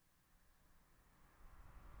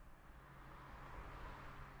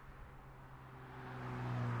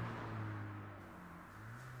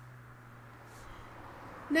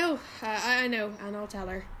No, I know, and I'll tell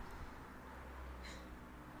her.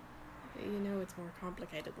 You know it's more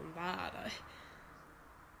complicated than that.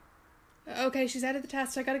 Okay, she's out of the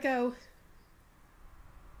test, I gotta go.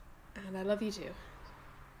 And I love you too.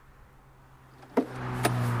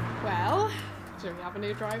 Well, do we have a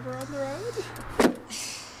new driver on the road?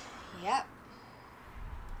 Yep.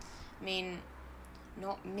 I mean,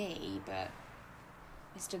 not me, but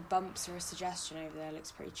Mr. Bumps or a suggestion over there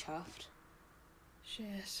looks pretty chuffed.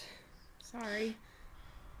 Shit. Sorry.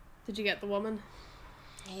 Did you get the woman?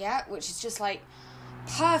 Yeah, which is just like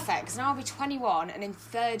perfect, because now I'll be 21 and in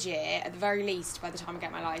third year at the very least by the time I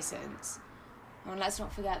get my licence. And let's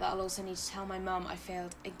not forget that I'll also need to tell my mum I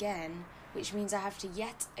failed again, which means I have to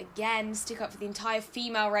yet again stick up for the entire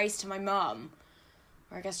female race to my mum.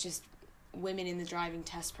 Or I guess just women in the driving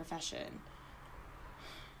test profession.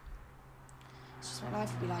 It's just my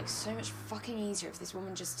life would be like so much fucking easier if this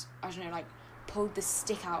woman just, I don't know, like pulled the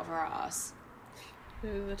stick out of her ass.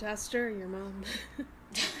 Who, the tester or your mum?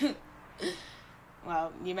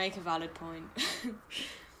 Well, you make a valid point.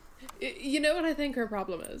 You know what I think her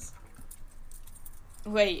problem is?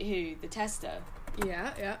 Wait, who? The tester?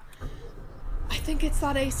 Yeah. I think it's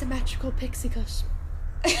that asymmetrical pixie cut.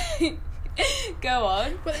 Go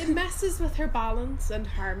on. Well, it messes with her balance and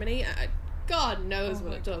harmony. God knows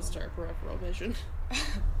what it does to her peripheral vision.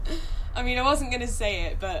 I mean, I wasn't going to say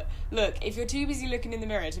it, but look, if you're too busy looking in the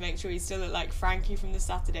mirror to make sure you still look like Frankie from the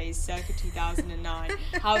Saturdays circa 2009,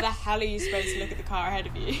 how the hell are you supposed to look at the car ahead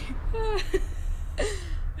of you?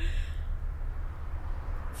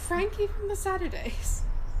 Frankie from the Saturdays?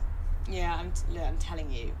 Yeah, I'm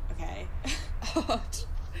telling you, okay? Odd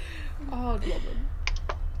woman.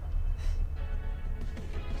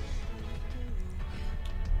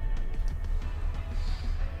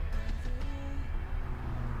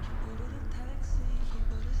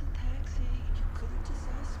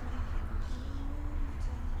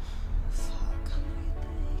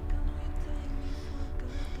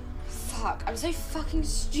 Fuck, I'm so fucking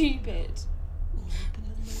stupid.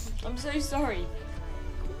 I'm so sorry.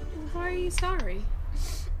 Why are you sorry?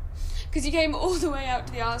 Because you came all the way out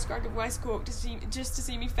to the arse crack of West Cork to see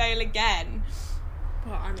me fail again.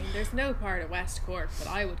 Well, I mean, there's no part of West Cork that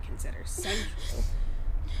I would consider central.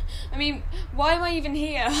 I mean, why am I even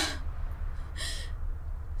here?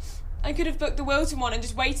 I could have booked the Wilton one and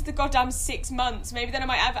just waited the goddamn 6 months. Maybe then I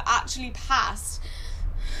might have actually passed.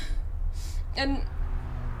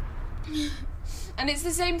 And it's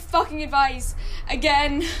the same fucking advice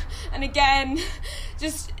again and again.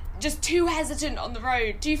 Just too hesitant on the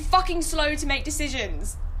road. Too fucking slow to make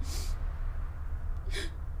decisions.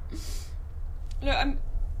 Look, I'm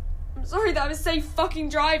sorry that I'm a safe fucking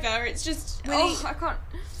driver. It's just... Winnie, I can't...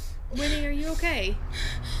 Winnie, are you okay?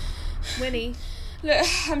 Winnie. Look,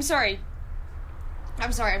 I'm sorry.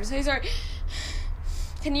 I'm so sorry.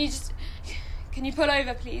 Can you pull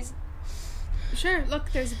over, please? Sure,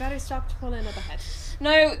 look, there's a better stop to pull in up ahead.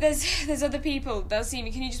 No, there's other people. They'll see me.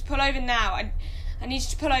 Can you just pull over now? I need you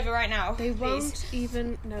to pull over right now. They please. won't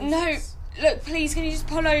even notice. No, look, please, can you just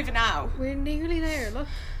pull over now? We're nearly there, look.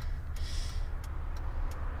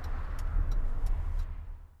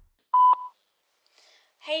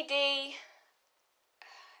 Hey, Dee.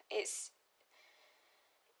 It's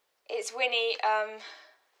Winnie. I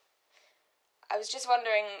was just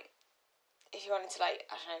wondering if you wanted to, like,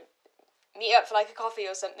 I don't know, meet up for, like, a coffee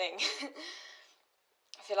or something.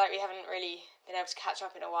 I feel like we haven't really been able to catch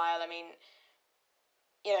up in a while. I mean,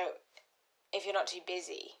 you know, if you're not too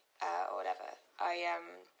busy, or whatever.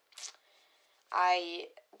 I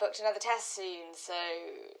booked another test soon, so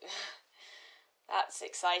that's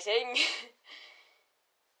exciting.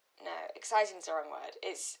 No, exciting's the wrong word.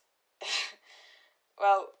 It's,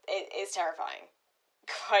 well, it is terrifying.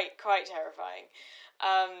 Quite terrifying.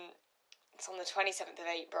 It's on the 27th of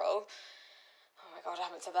April. Oh my god, I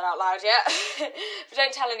haven't said that out loud yet. But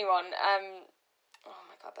don't tell anyone. Oh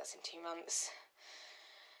my god, that's in 2 months.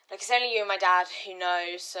 Like, it's only you and my dad who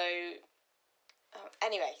know, so...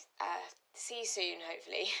 anyway, see you soon,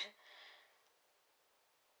 hopefully.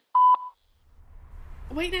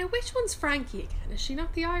 Wait, now, which one's Frankie again? Is she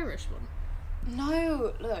not the Irish one?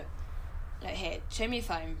 No, look. Look, here, show me your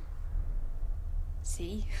phone.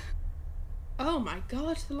 See? Oh my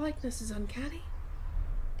god, the likeness is uncanny.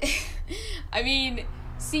 I mean,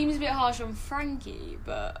 seems a bit harsh on Frankie,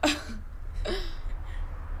 but...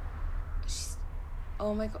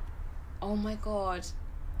 Oh my god.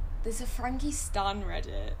 There's a Frankie Stan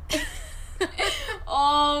Reddit.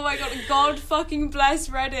 Oh my god fucking bless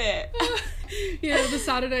Reddit. You know, the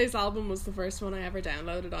Saturdays album was the first one I ever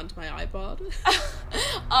downloaded onto my iPod.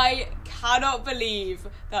 I cannot believe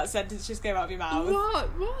that sentence just came out of your mouth. What?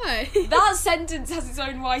 Why? That sentence has its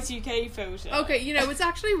own Y2K filter. Okay, you know, it's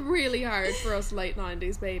actually really hard for us late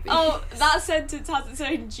 90s babies. Oh, that sentence has its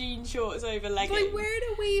own jean shorts over leggings. Like, where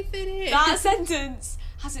do we fit in? That sentence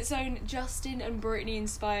has its own Justin and Britney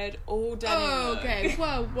inspired all denim. Oh, okay.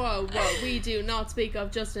 Whoa. We do not speak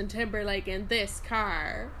of Justin Timberlake in this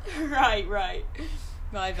car. Right.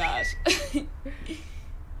 My bad.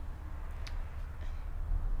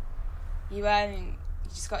 You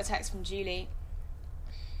just got a text from Julie.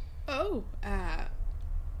 Oh,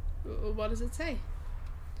 what does it say?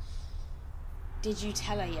 Did you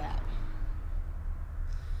tell her yet?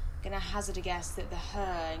 Gonna hazard a guess that the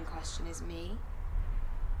her in question is me.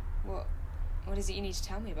 What is it you need to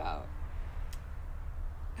tell me about?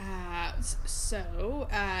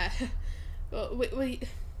 We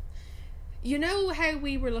you know how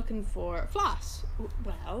we were looking for a flat?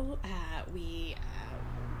 Well, we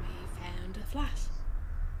found a flat.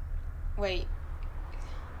 Wait,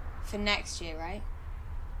 for next year, right?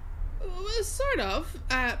 Well, sort of,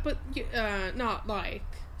 but not like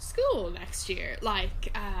school next year,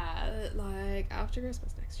 like after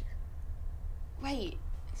Christmas next year. Wait,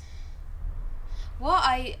 what?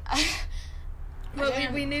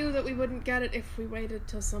 Well, we knew that we wouldn't get it if we waited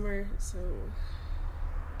till summer, so...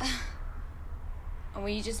 And were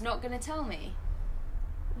you just not going to tell me?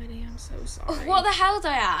 Winnie, I'm so sorry. What the hell,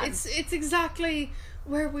 Diane? It's exactly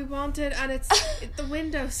where we wanted, and the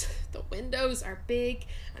windows are big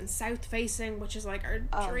and south facing, which is like our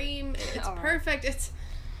dream. It's perfect. Right.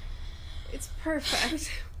 It's perfect.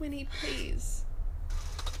 Winnie, please.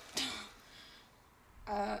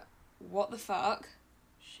 What the fuck?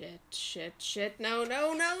 Shit. No.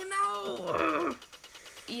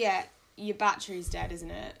 Yeah, your battery's dead, isn't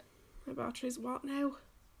it? My battery's what now?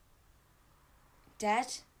 Dead?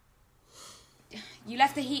 You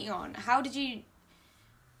left the heating on. How did you...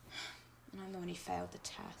 I'm the one who failed the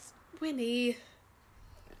test. Winnie.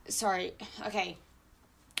 Sorry. Okay.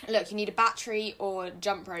 Look, you need a battery or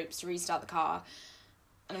jump ropes to restart the car.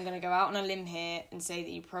 And I'm going to go out on a limb here and say that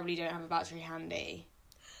you probably don't have a battery handy.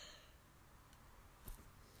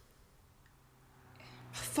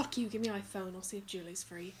 Fuck you, give me my phone. I'll see if Julie's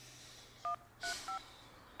free.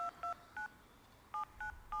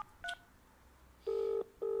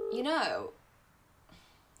 You know,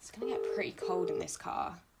 it's going to get pretty cold in this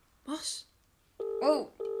car. What?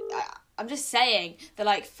 Well, I'm just saying that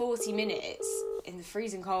like 40 minutes in the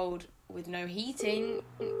freezing cold with no heating,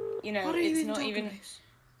 you know, it's not even... About?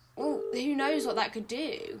 Well, who knows what that could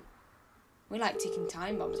do? We're like ticking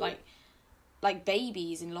time bombs, like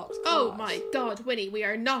babies in locked cars. Oh my god, Winnie, we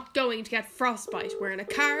are not going to get frostbite. We're in a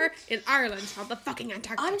car in Ireland on the fucking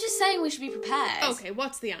Antarctic. I'm just saying we should be prepared. Okay,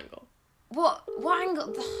 what's the angle? What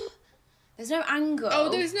angle? There's no angle. Oh,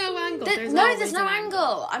 there's no angle. There's no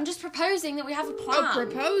angle. I'm just proposing that we have a plan. Oh,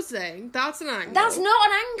 proposing? That's an angle. That's not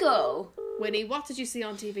an angle. Winnie, what did you see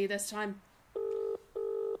on TV this time?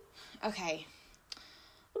 Okay.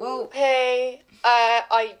 Well... Hey,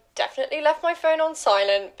 I definitely left my phone on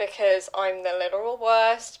silent because I'm the literal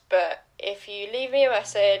worst, but if you leave me a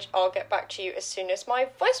message, I'll get back to you as soon as my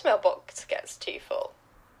voicemail box gets too full.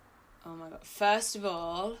 Oh my god. First of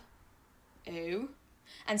all... Ooh.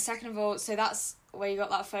 And second of all, so that's where you got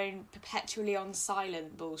that phone perpetually on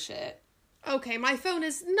silent bullshit. Okay, my phone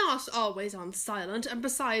is not always on silent, and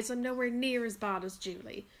besides, I'm nowhere near as bad as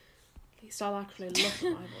Julie. At least I'll actually look at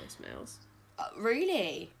my voicemails.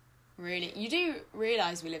 Really? You do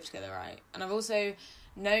realise we live together, right? And I've also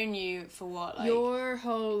known you for what, like... Your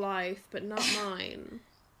whole life, but not mine.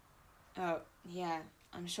 Oh, yeah.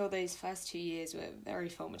 I'm sure those first 2 years were very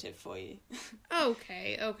formative for you.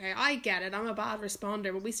 Okay, I get it. I'm a bad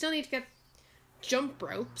responder, but we still need to get jump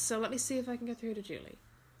ropes, so let me see if I can get through to Julie.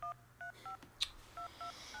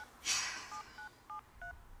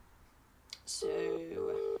 So,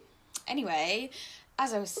 anyway,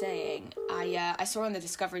 as I was saying, I saw on the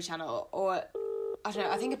Discovery Channel, or, I don't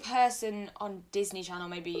know, I think a person on Disney Channel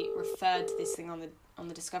maybe referred to this thing on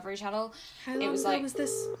the Discovery Channel. How long ago was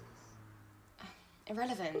this?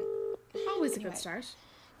 Irrelevant. Always a good start.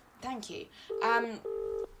 Thank you.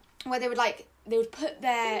 Where they would put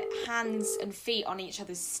their hands and feet on each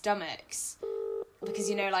other's stomachs because,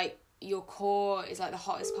 you know, like, your core is, like, the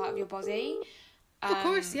hottest part of your body. Of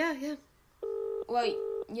course, yeah. Well,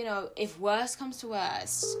 you know, if worse comes to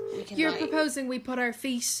worst, we can, You're proposing we put our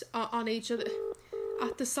feet on each other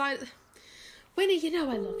at the side... Winnie, you know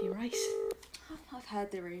I love you, right? I've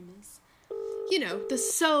heard the rumours. you know, the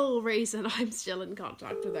sole reason I'm still in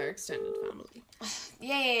contact with our extended family.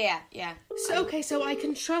 Yeah. So, okay, so I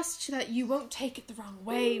can trust that you won't take it the wrong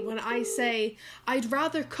way when I say I'd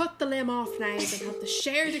rather cut the limb off now than have the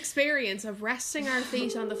shared experience of resting our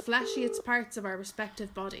feet on the fleshiest parts of our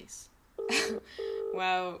respective bodies.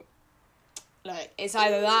 Well, look, it's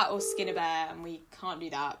either that or skin a bear, and we can't do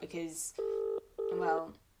that because,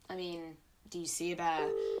 well, I mean, do you see a bear?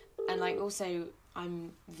 And, like, also,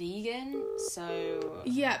 I'm vegan, so...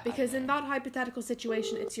 Yeah, because in that hypothetical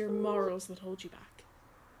situation, it's your morals that hold you back.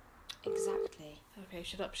 Exactly. Okay,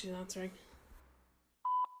 shut up, she's answering.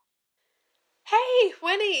 Hey,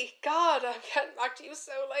 Winnie! God, I'm getting back to you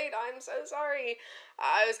so late, I'm so sorry.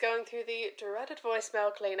 I was going through the dreaded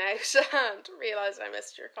voicemail clean out and realised I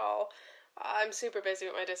missed your call. I'm super busy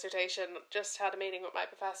with my dissertation, just had a meeting with my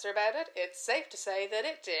professor about it. It's safe to say that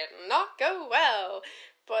it did not go well,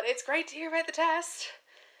 but it's great to hear about the test.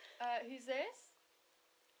 Who's this?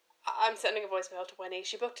 I'm sending a voicemail to Winnie.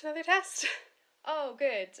 She booked another test. Oh,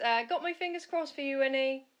 good. Got my fingers crossed for you,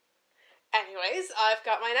 Winnie. Anyways, I've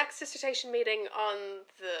got my next dissertation meeting on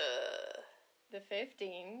The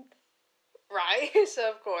 15th. Right,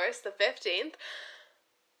 of course, the 15th.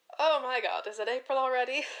 Oh my god, is it April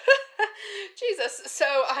already? Jesus, so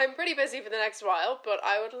I'm pretty busy for the next while, but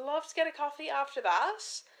I would love to get a coffee after that.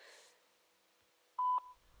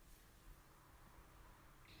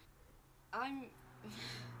 I'm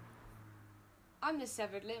the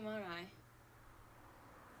severed limb, aren't I?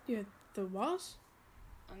 You're the what?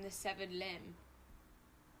 I'm the severed limb.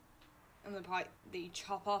 I'm the part that you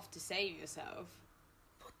chop off to save yourself.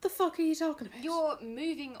 What the fuck are you talking about? You're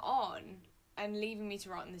moving on and leaving me to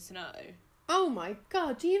rot in the snow. Oh my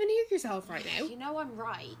god, do you even hear yourself right now? You know I'm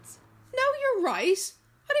right. No, you're right.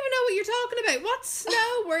 I don't even know what you're talking about. What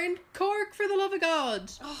snow? We're in Cork, for the love of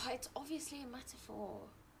God. Oh, it's obviously a metaphor.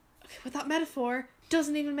 Okay, but that metaphor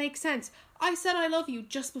doesn't even make sense. I said I love you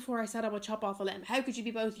just before I said I would chop off a limb. How could you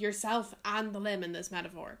be both yourself and the limb in this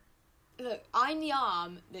metaphor? Look, I'm the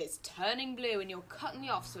arm that's turning blue and you're cutting me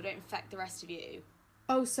off so I don't infect the rest of you.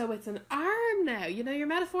 Oh, so it's an arm now. You know, your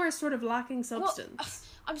metaphor is sort of lacking substance. Well,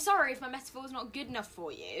 I'm sorry if my metaphor's not good enough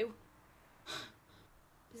for you.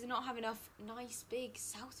 Does it not have enough nice, big,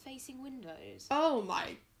 south-facing windows? Oh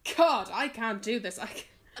my god, I can't do this. I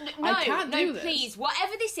can't do this. Please,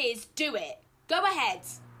 whatever this is, do it. Go ahead.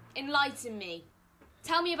 Enlighten me.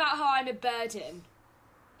 Tell me about how I'm a burden.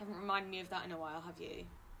 You haven't reminded me of that in a while, have you?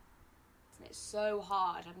 Isn't it so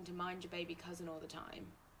hard having to mind your baby cousin all the time?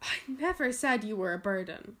 I never said you were a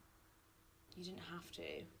burden. You didn't have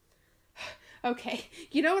to. Okay,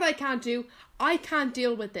 you know what I can't do? I can't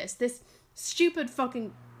deal with this stupid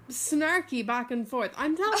fucking snarky back and forth.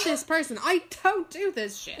 I'm not this person. I don't do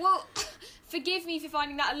this shit. Well, forgive me for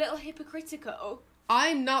finding that a little hypocritical.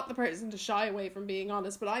 I'm not the person to shy away from being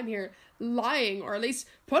honest, but I'm here lying, or at least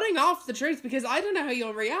putting off the truth, because I don't know how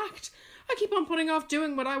you'll react. I keep on putting off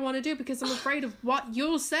doing what I want to do because I'm afraid of what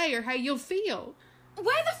you'll say or how you'll feel.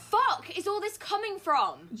 Where the fuck is all this coming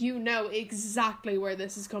from? You know exactly where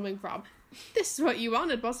this is coming from. This is what you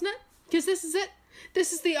wanted, wasn't it? Because this is it.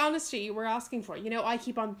 This is the honesty you were asking for. You know, I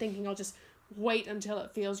keep on thinking I'll just wait until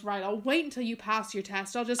it feels right. I'll wait until you pass your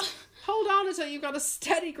test. I'll just hold on until you've got a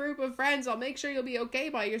steady group of friends. I'll make sure you'll be okay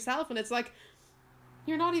by yourself. And it's like,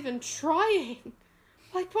 you're not even trying.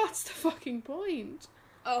 Like, what's the fucking point?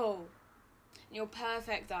 Oh, you're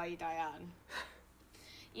perfect, are you, Diane?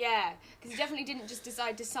 Yeah, because you definitely didn't just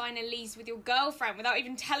decide to sign a lease with your girlfriend without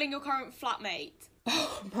even telling your current flatmate.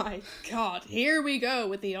 Oh my god, here we go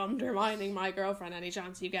with the undermining my girlfriend any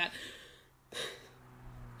chance you get.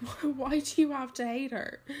 Why do you have to hate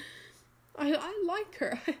her? I like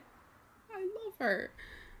her. I love her.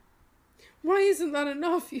 Why isn't that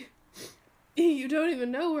enough? You don't even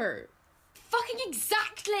know her. Fucking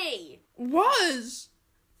exactly! Was!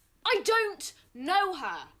 I don't know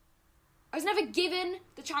her. I was never given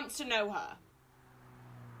the chance to know her.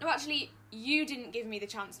 No, actually, you didn't give me the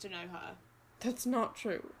chance to know her. That's not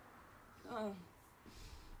true. Oh.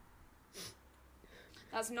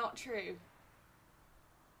 That's not true.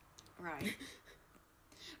 Right.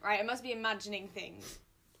 Right, I must be imagining things.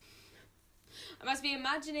 I must be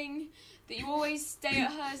imagining that you always stay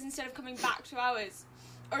at hers instead of coming back to ours.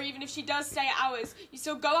 Or even if she does stay at ours, you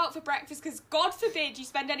still go out for breakfast because God forbid you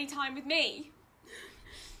spend any time with me.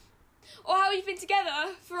 Or how we've been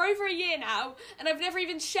together for over a year now and I've never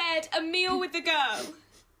even shared a meal with the girl.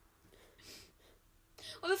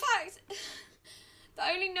 Or the fact that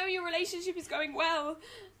I only know your relationship is going well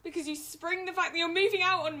because you spring the fact that you're moving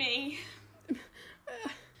out on me.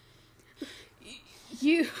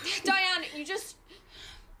 You... Diane, you just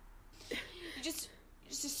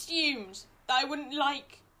assumed that I wouldn't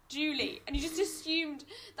like Julie, and you just assumed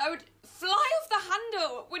that I would fly off the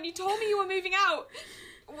handle when you told me you were moving out.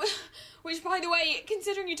 Which, by the way,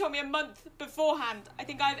 considering you told me a month beforehand, I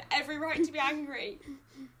think I have every right to be angry.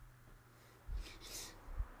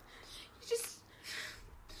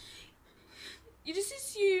 You just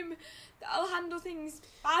assume that I'll handle things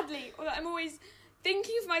badly, or that I'm always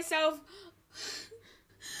thinking of myself,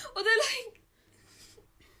 or that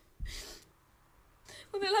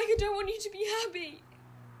I don't want you to be happy.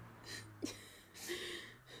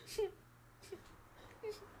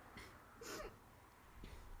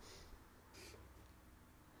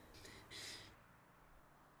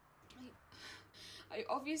 I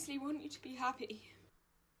obviously want you to be happy.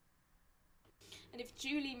 And if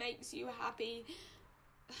Julie makes you happy,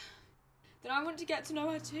 then I want to get to know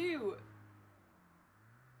her too.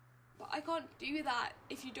 But I can't do that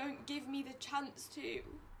if you don't give me the chance to.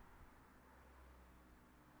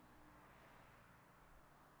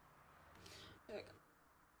 Look,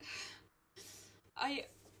 I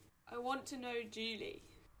want to know Julie.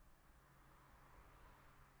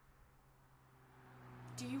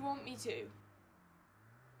 Do you want me to?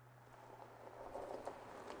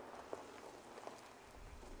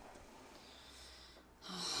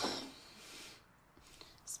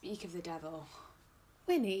 Speak of the devil.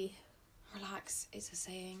 Winnie. Relax, it's a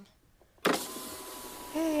saying.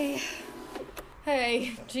 Hey.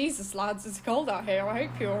 Hey, Jesus lads, it's cold out here. I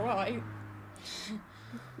hope you're alright. Oh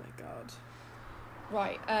my god.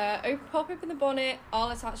 Right, pop open the bonnet, I'll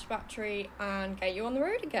attach the battery and get you on the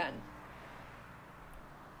road again.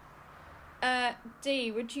 Dee,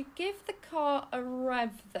 would you give the car a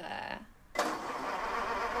rev there?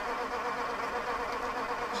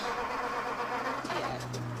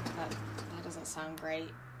 Sound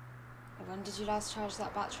great. When did you last charge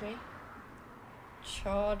that battery?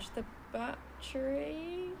 Charge the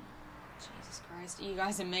battery? Jesus Christ, you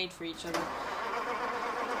guys are made for each other.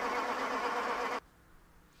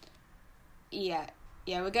 Yeah,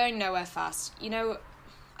 we're going nowhere fast. You know,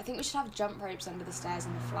 I think we should have jump ropes under the stairs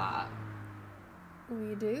in the flat.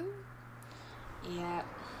 We do? Yeah.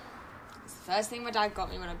 It's the first thing my dad got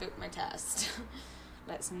me when I booked my test.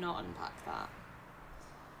 Let's not unpack that.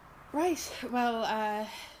 Right, well,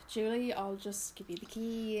 Julie, I'll just give you the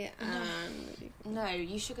key and... No,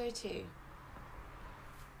 you should go too.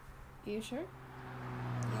 You sure?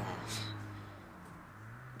 Yeah.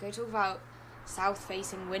 Go talk about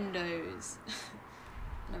south-facing windows.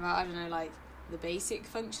 And about, I don't know, like, the basic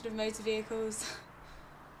function of motor vehicles.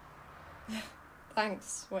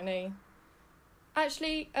 Thanks, Winnie.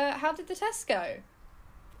 Actually, how did the test go?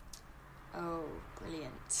 Oh,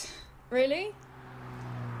 brilliant. Really?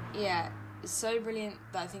 Yeah, it's so brilliant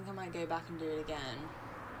that I think I might go back and do it again.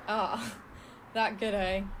 Ah, that good,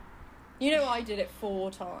 eh? You know I did it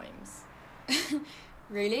 4 times.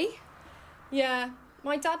 Really? Yeah,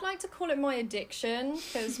 my dad liked to call it my addiction,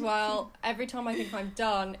 because, well, every time I think I'm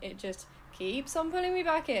done, it just keeps on pulling me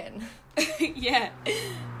back in. Yeah,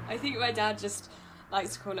 I think my dad just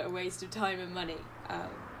likes to call it a waste of time and money,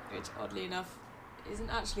 which, oddly enough, isn't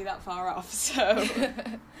actually that far off, so...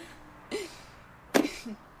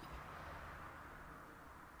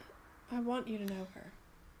 I want you to know her.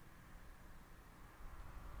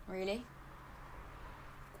 Really?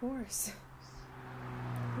 Of course.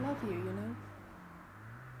 I love you, you know?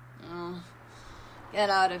 Oh, get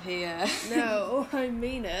out of here. No, I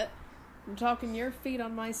mean it. I'm talking your feet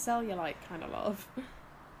on my cellulite kind of love.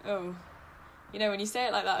 Oh, you know, when you say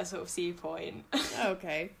it like that, I sort of see your point.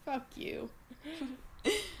 Okay, fuck you.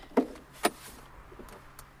 And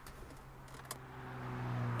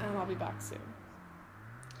I'll be back soon.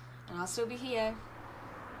 And I'll still be here.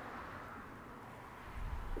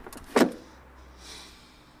 I'll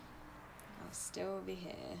still be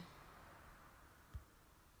here.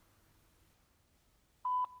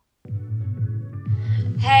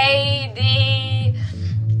 Hey,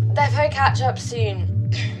 defo catch up soon.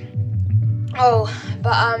 Oh,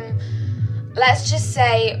 but let's just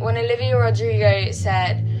say when Olivia Rodrigo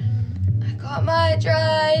said, I got my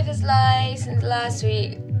driver's license last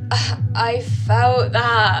week, I felt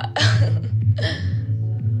that.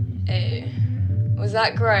 Ew. Was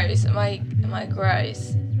that gross? Am I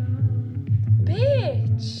gross?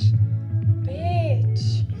 Bitch,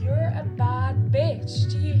 you're a bad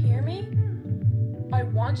bitch. Do you hear me? I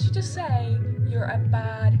want you to say you're a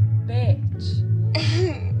bad bitch.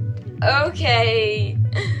 Okay,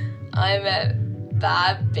 I'm a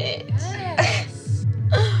bad bitch. Yes.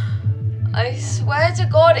 I swear to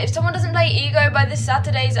God, if someone doesn't play Ego by this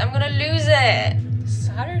Saturdays, I'm gonna lose it.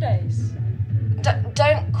 Saturdays.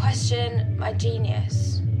 Don't question my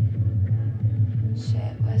genius.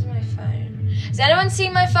 Shit, where's my phone? Has anyone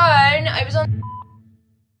seen my phone? I was on